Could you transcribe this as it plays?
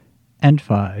And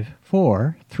 5,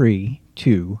 4, 3,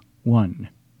 2, 1.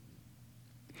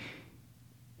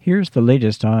 Here's the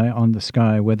latest Eye on the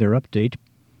Sky weather update.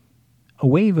 A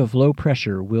wave of low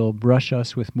pressure will brush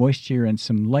us with moisture and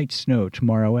some light snow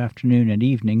tomorrow afternoon and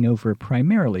evening over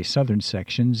primarily southern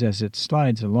sections as it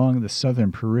slides along the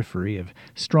southern periphery of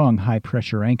strong high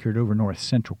pressure anchored over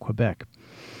north-central Quebec.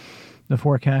 The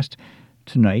forecast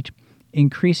tonight,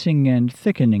 increasing and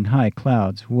thickening high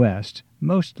clouds west,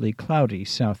 mostly cloudy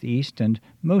southeast and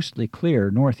mostly clear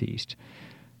northeast.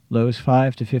 Lows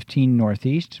 5 to 15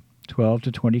 northeast, 12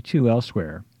 to 22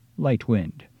 elsewhere. Light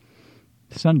wind.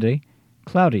 Sunday,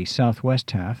 cloudy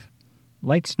southwest half.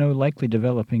 Light snow likely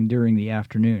developing during the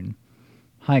afternoon.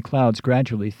 High clouds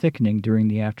gradually thickening during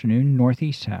the afternoon,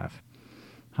 northeast half.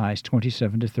 Highs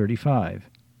 27 to 35.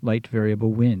 Light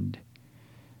variable wind.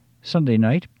 Sunday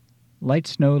night, light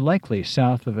snow likely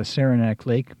south of a Saranac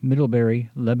Lake, Middlebury,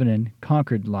 Lebanon,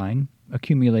 Concord line.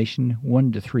 Accumulation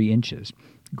 1 to 3 inches.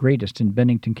 Greatest in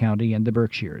Bennington County and the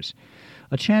Berkshires.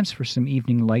 A chance for some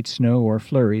evening light snow or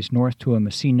flurries north to a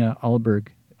Messina, Alberg,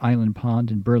 Island Pond,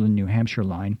 and Berlin, New Hampshire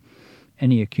line.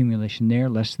 Any accumulation there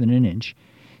less than an inch.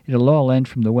 It'll all end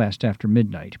from the west after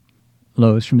midnight.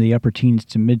 Lows from the upper teens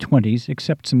to mid-20s,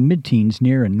 except some mid-teens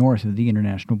near and north of the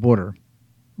international border.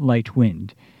 Light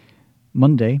wind.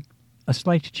 Monday, a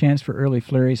slight chance for early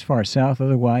flurries far south,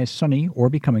 otherwise sunny or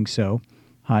becoming so.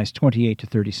 Highs 28 to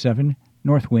 37,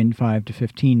 north wind 5 to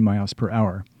 15 miles per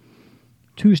hour.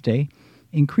 Tuesday,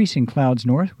 increasing clouds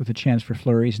north with a chance for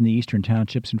flurries in the eastern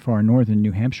townships and far northern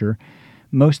New Hampshire.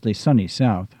 Mostly sunny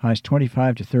south. Highs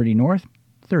 25 to 30 north,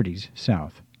 30s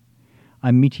south.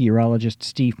 I'm meteorologist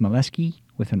Steve Molesky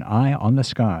with an eye on the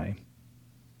sky.